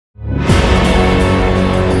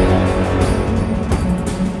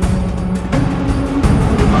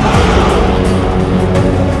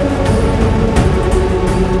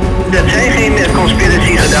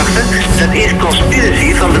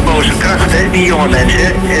die jonge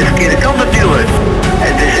mensen de verkeerde kant op duwen.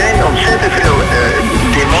 En er zijn ontzettend veel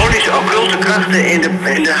demonische, occulte krachten in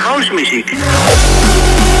de housemuziek.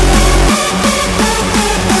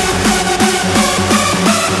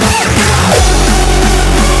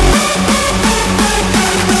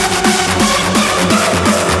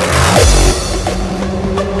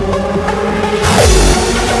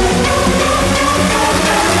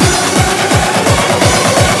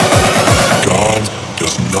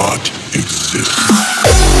 Not exist.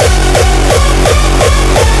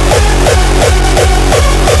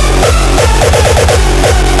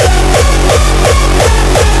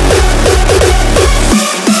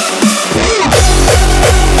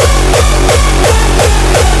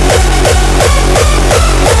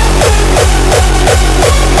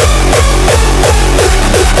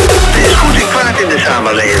 Er is goed en kwaad in de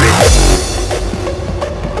samenleving.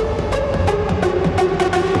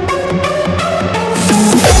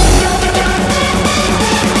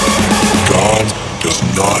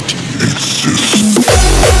 Not exist.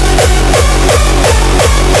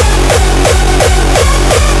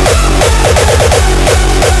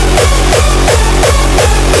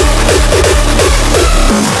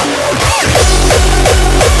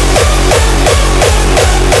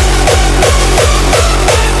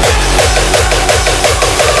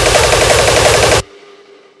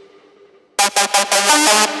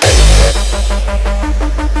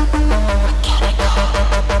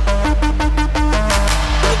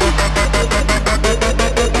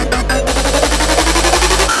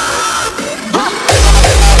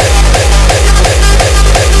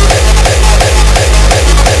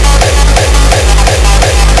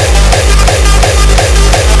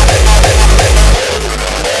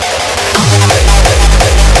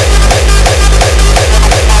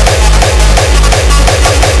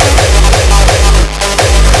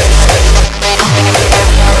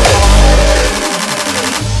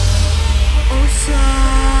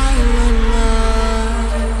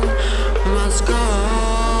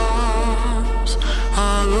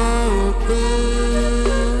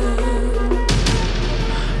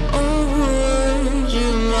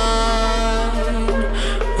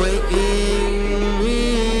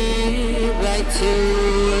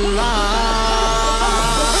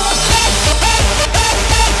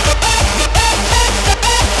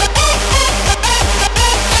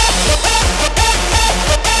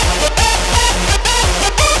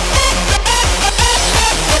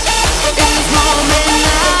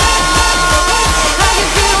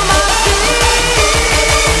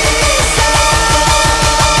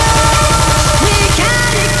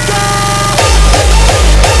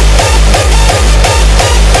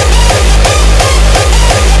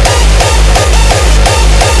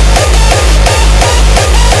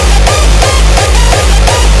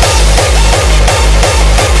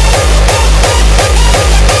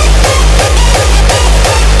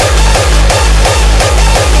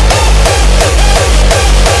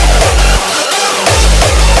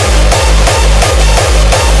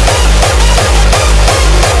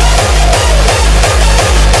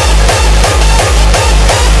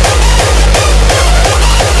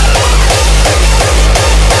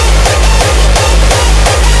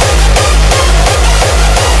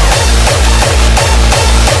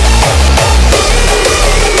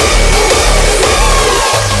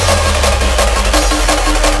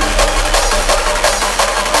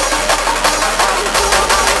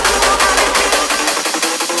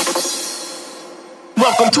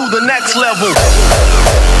 Welcome to the next level.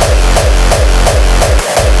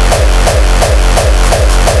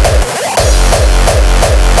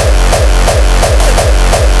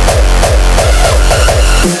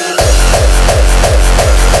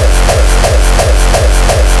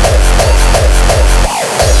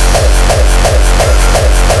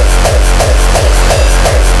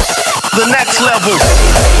 The next level.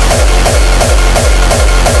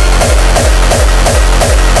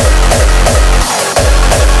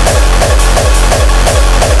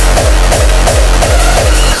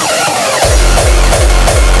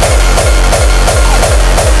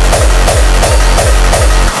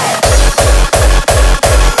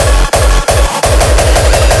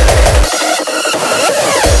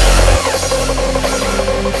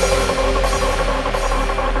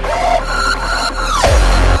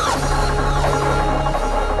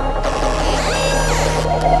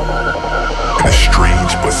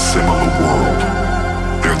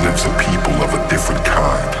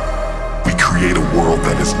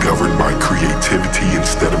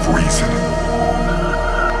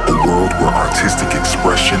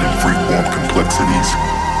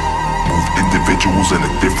 In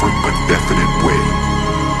a different but definite way.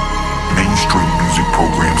 Mainstream music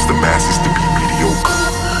programs the masses to be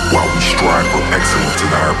strive for excellence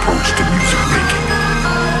in our approach to music making.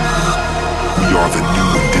 We are the new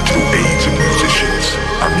and digital age of musicians.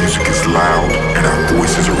 Our music is loud, and our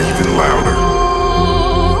voices are even louder.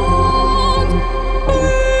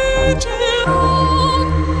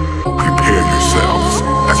 Prepare yourselves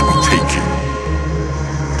as we take you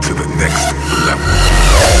to the next level.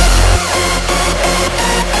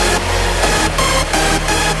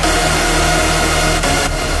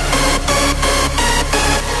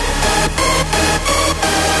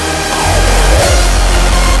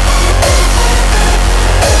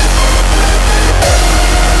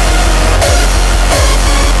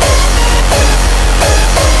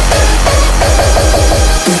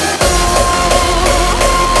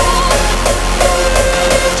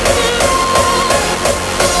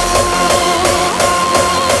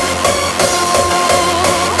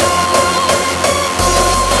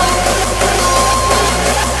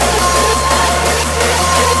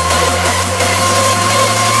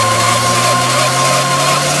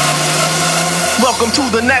 Welcome to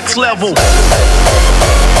the next level.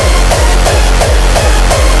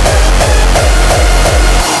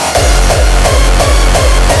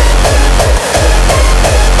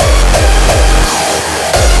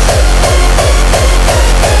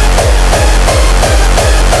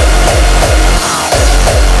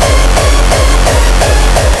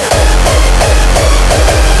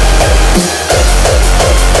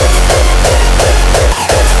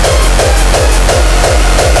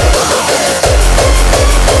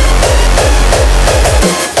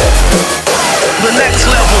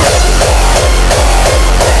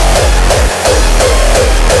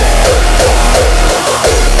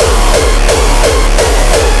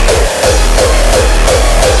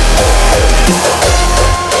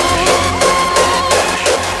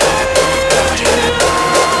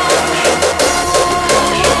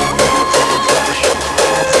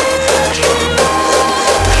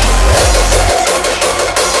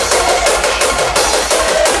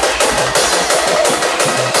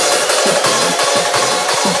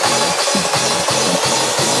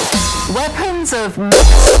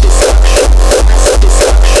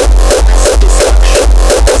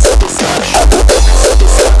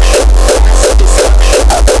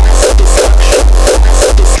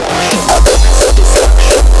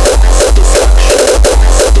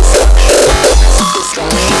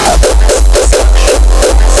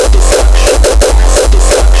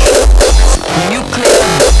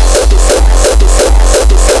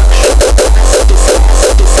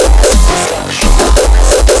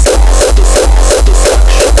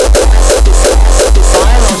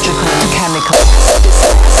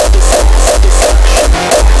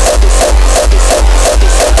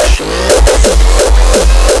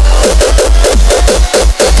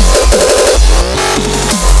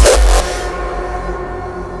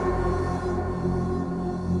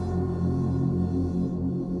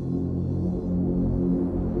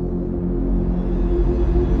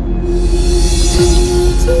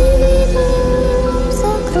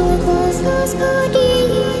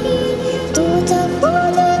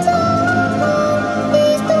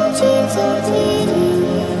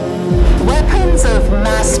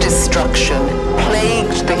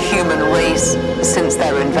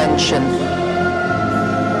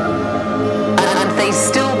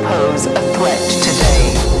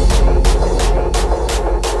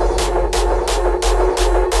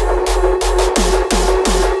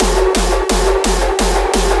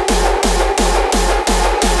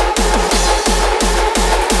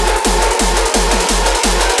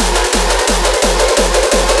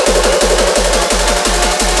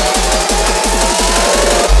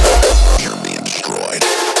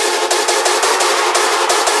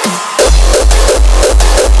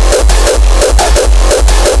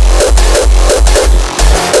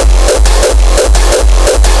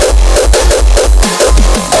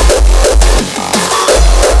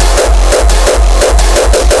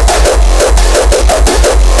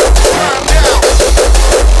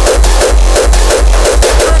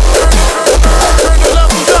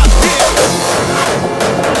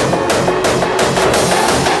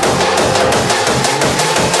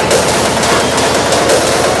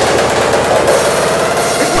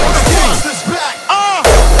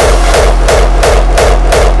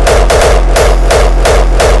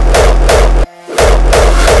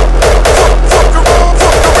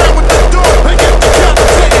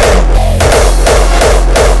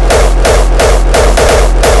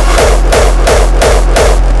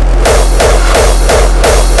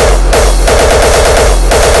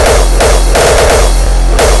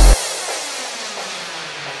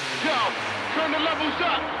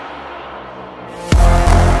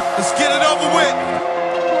 Let's get it over with.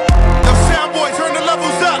 Yo, boy, turn the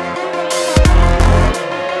levels up.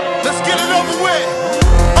 Let's get it over with.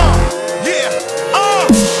 Yeah.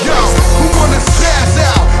 Yo, who wanna spaz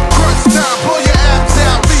out? Crunch time, blow your abs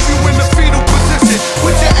out. Leave you in the fetal position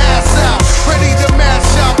with your ass out. Ready to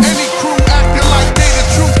mash out any crew acting like they the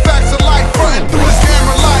true facts of life. Frontin' through a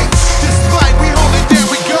camera light. Despite we hold it down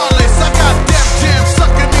regardless. I got Def Jam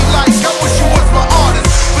sucking me like I wish you was my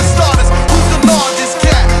artist. For starters, who's the largest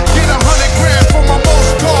cat? Get 100 grand for my most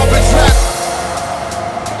garbage rap.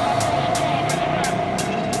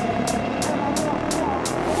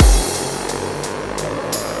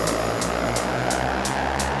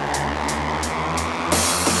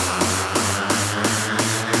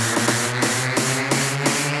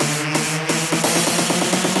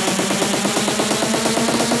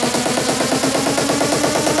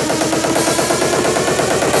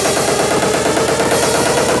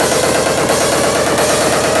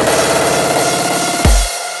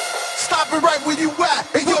 Stop it right where you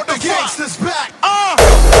at, and you're the gangsters back.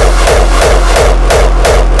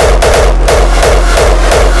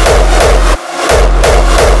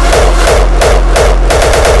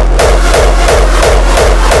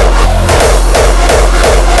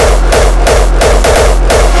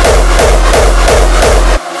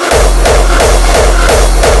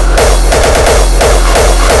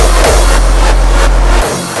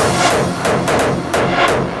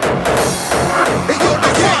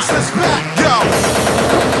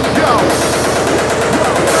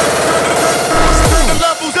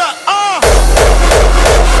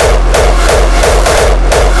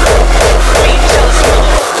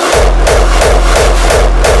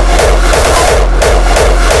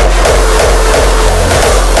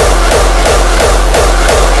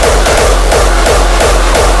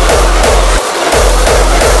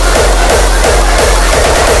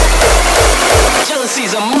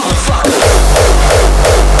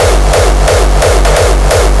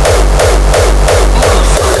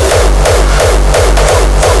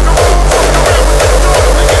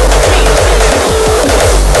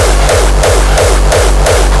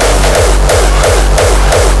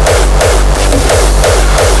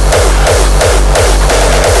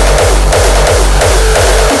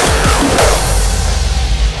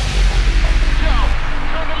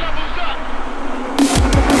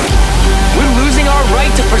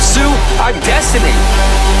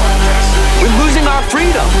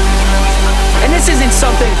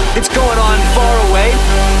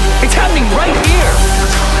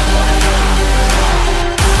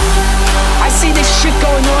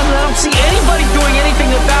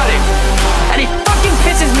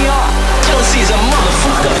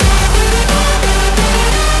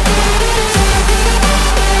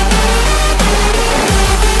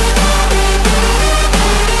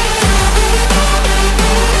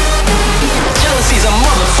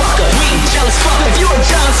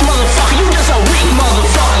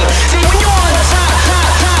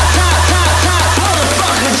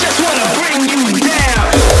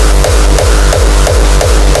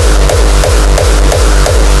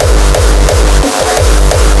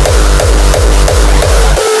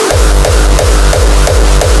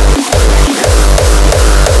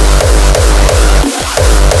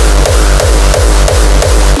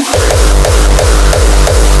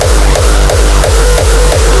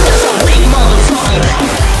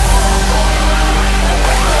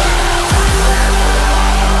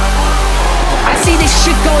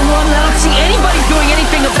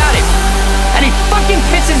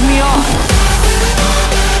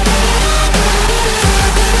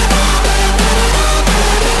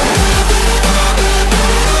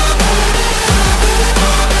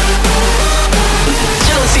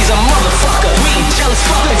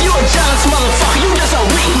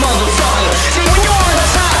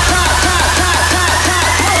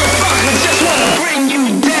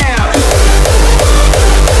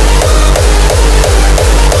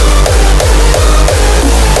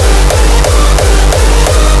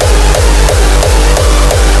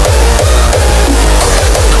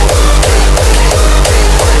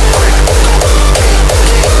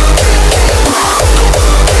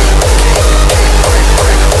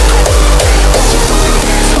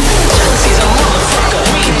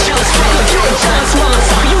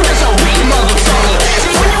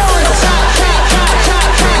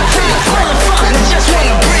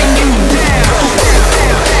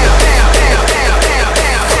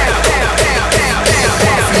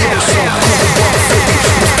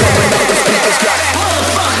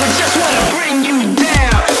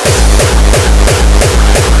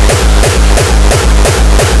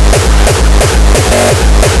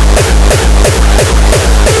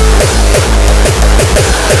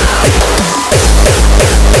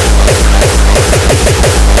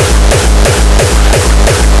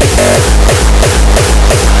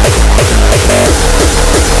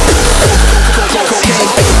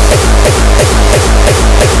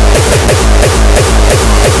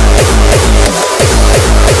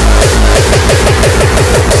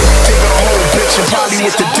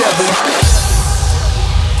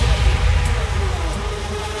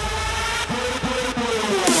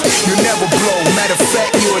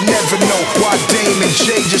 Why Dame and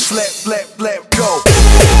Jay just let go.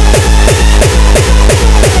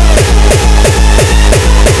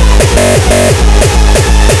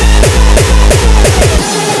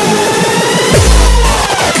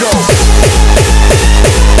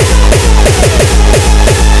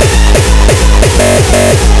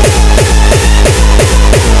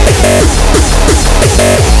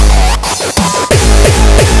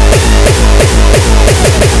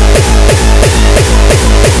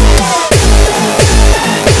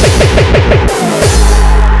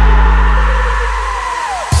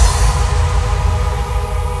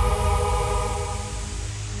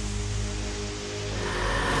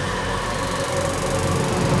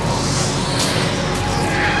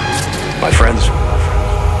 My friends,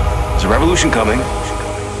 there's a revolution coming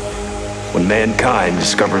when mankind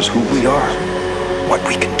discovers who we are, what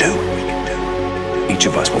we can do. Each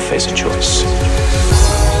of us will face a choice.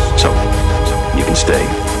 So, you can stay,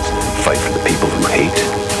 fight for the people who hate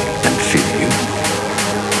and fear you,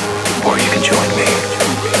 or you can join me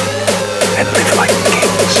and live like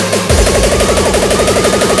kings.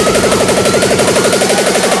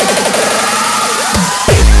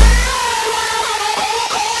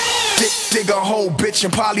 Dig a hole, bitch,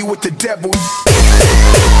 and poly with the devil.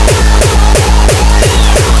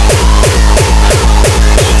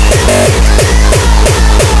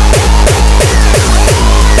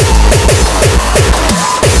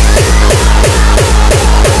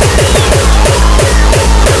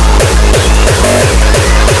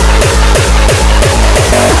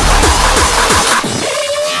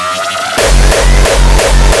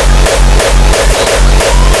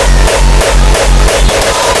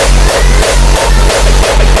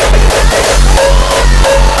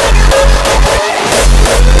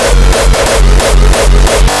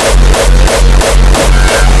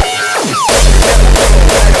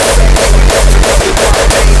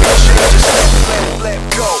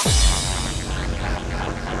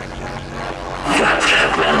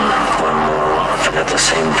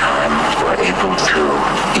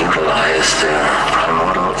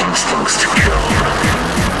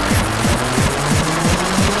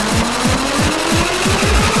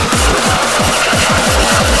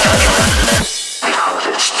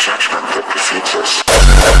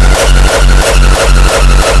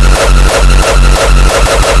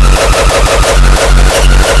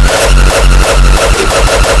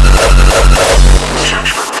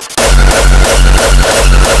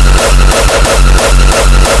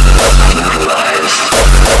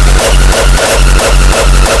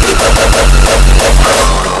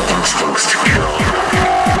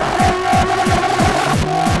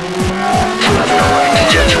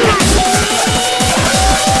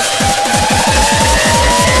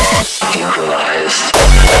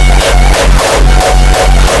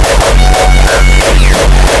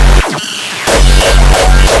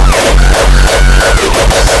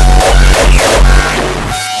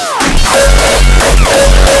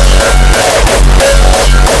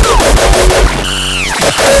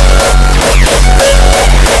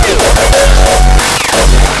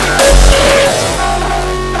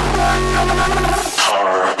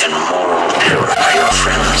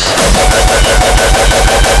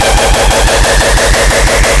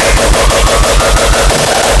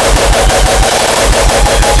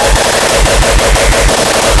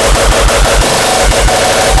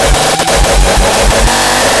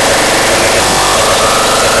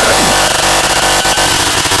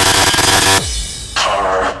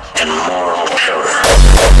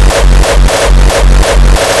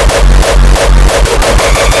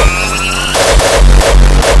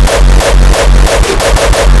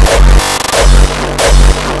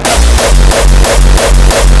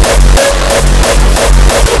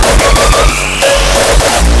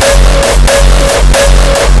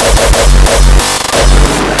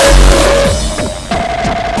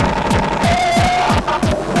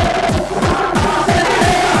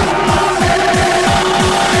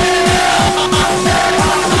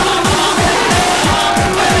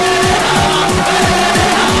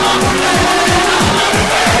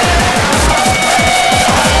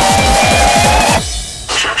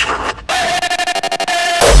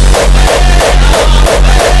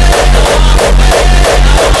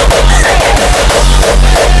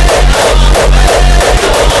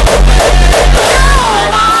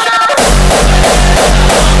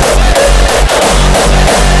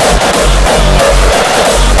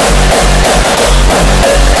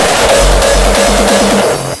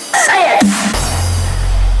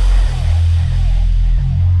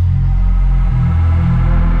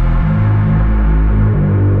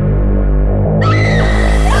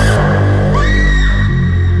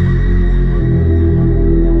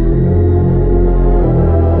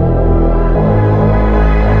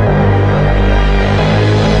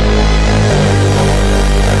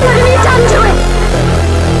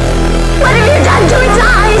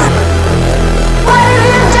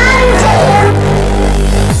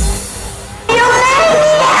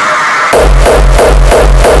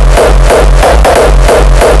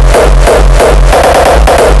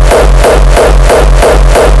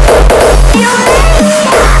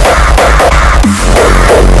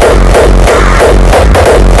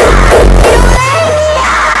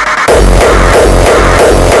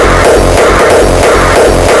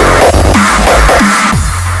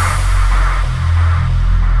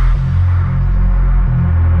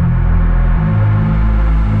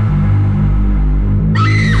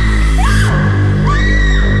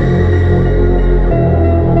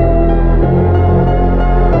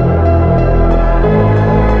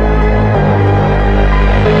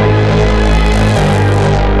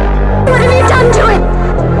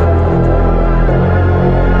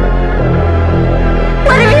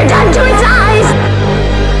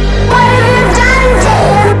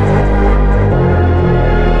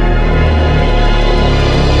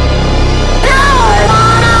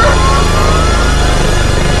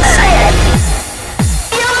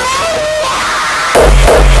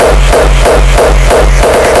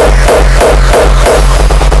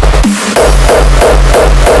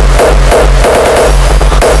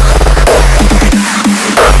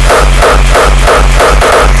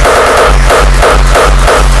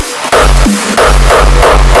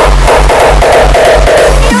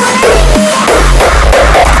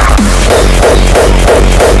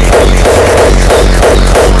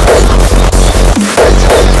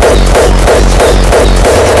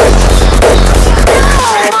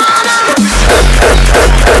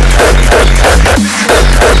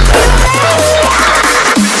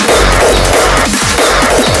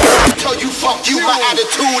 fuck you, my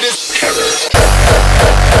attitude is terror.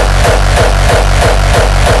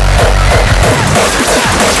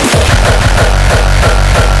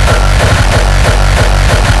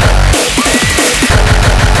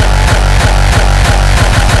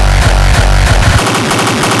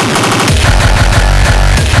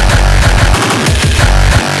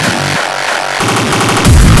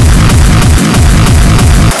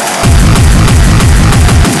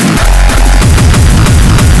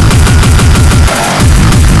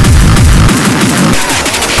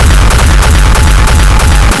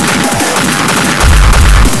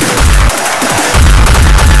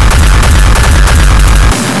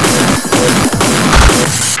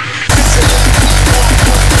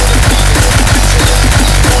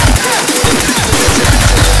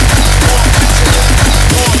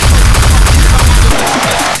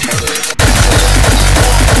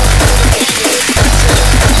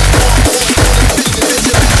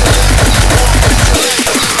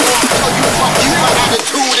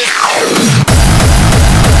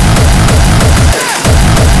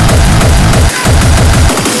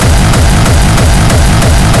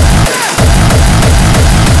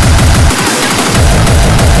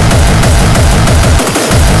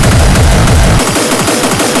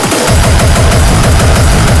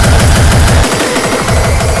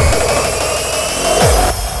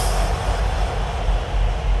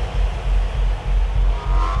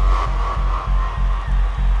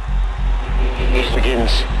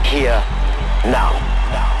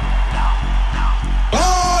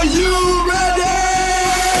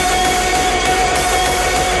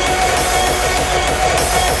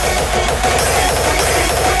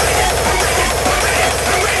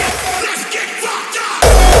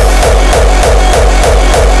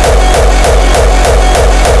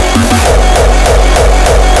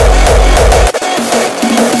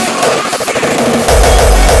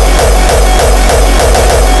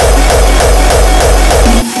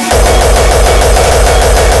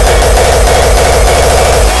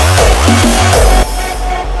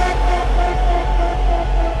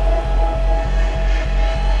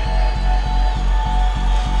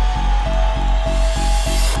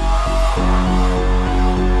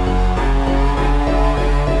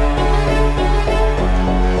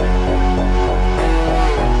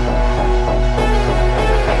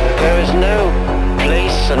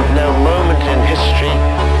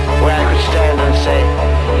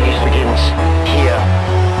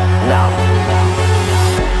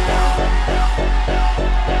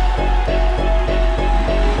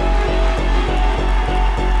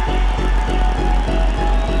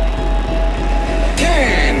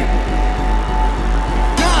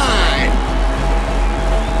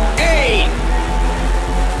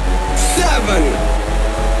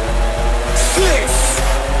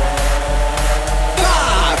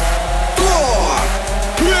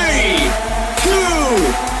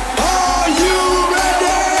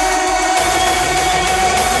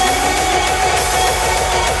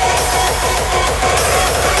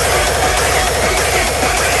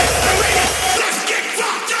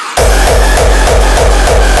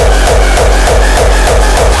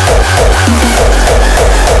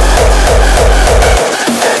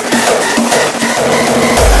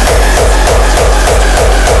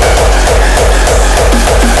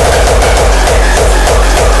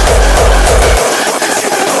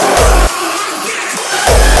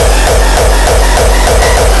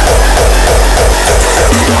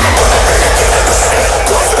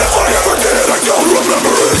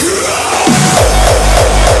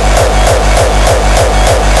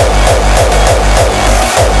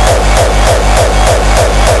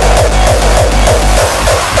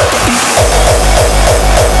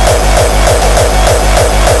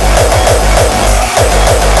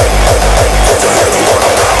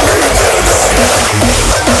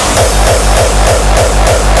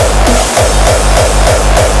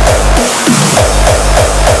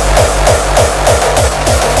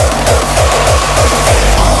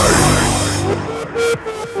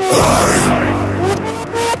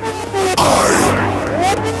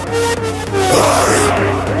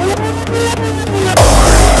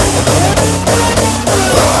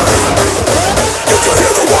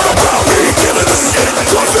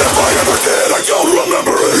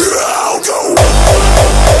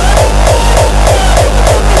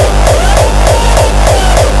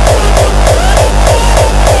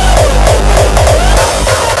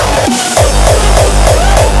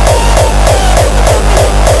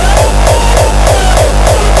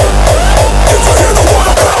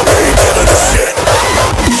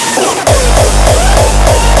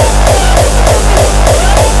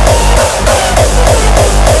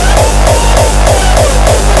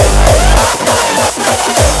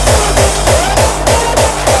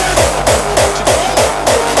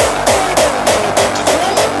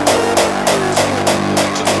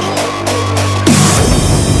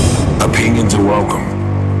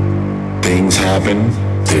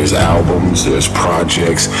 There's albums, there's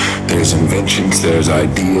projects, there's inventions, there's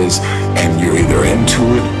ideas, and you're either into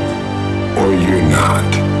it or you're not.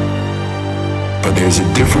 But there's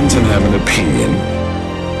a difference in having an opinion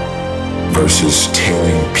versus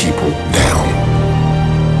tearing people down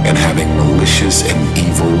and having malicious and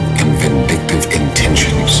evil and vindictive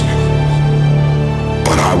intentions.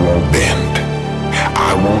 But I won't bend.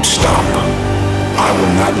 I won't stop. I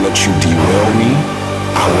will not let you derail me.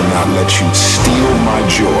 I will not let you steal my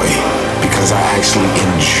joy, because I actually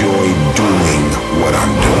enjoy doing what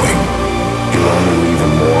I'm doing. You're only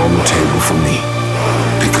leaving more on the table for me,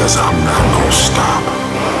 because I'm not gonna stop.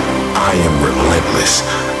 I am relentless.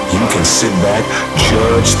 You can sit back,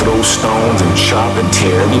 judge, throw stones, and chop and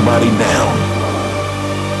tear anybody down.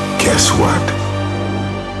 Guess what?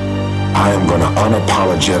 I am gonna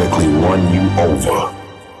unapologetically run you over.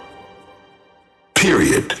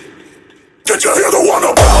 Period. Did you hear the one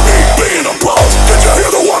about me being a punk? Did you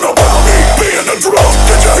hear the one about me being a drunk?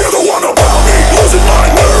 Did you hear the one about me losing my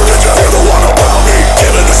nerve? Did you hear the one about me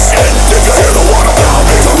giving a shit? Did you hear the one about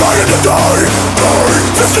me trying to die?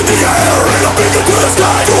 Fist in the air and I'm making to the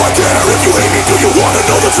sky. Do I care if you hate me? Do you wanna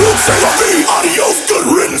know the truth? Say love me. Adios, good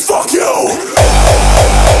riddance, fuck you.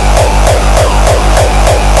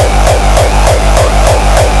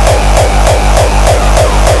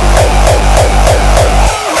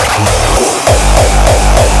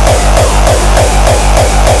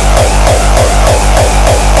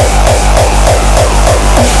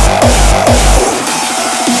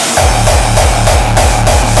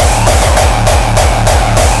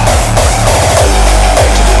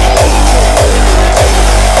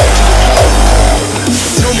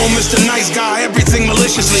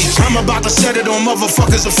 I'm about to set it on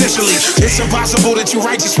motherfuckers officially. It's impossible that you're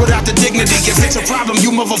righteous without the dignity. If it's a problem,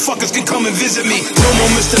 you motherfuckers can come and visit me. No more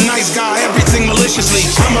Mr. Nice Guy, everything maliciously.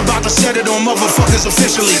 I'm about to set it on motherfuckers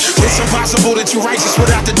officially. It's impossible that you're righteous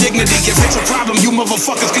without the dignity. If it's a problem, you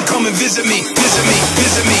motherfuckers can come and visit me. Visit me,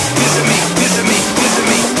 visit me, visit me, visit me, visit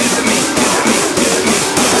me, visit me, visit me, visit me.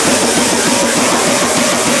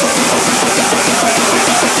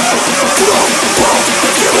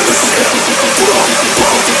 Giving the shit.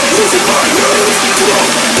 Losing my nerves.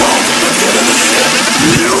 Giving the shit.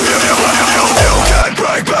 You give me what you can't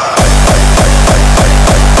break back.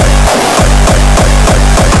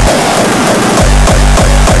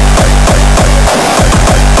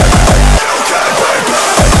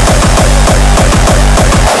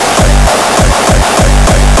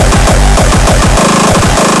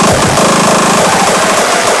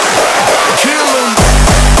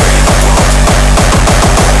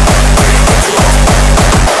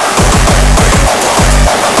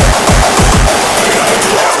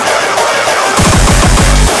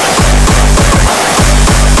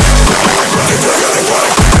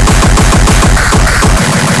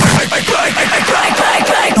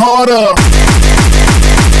 Harder.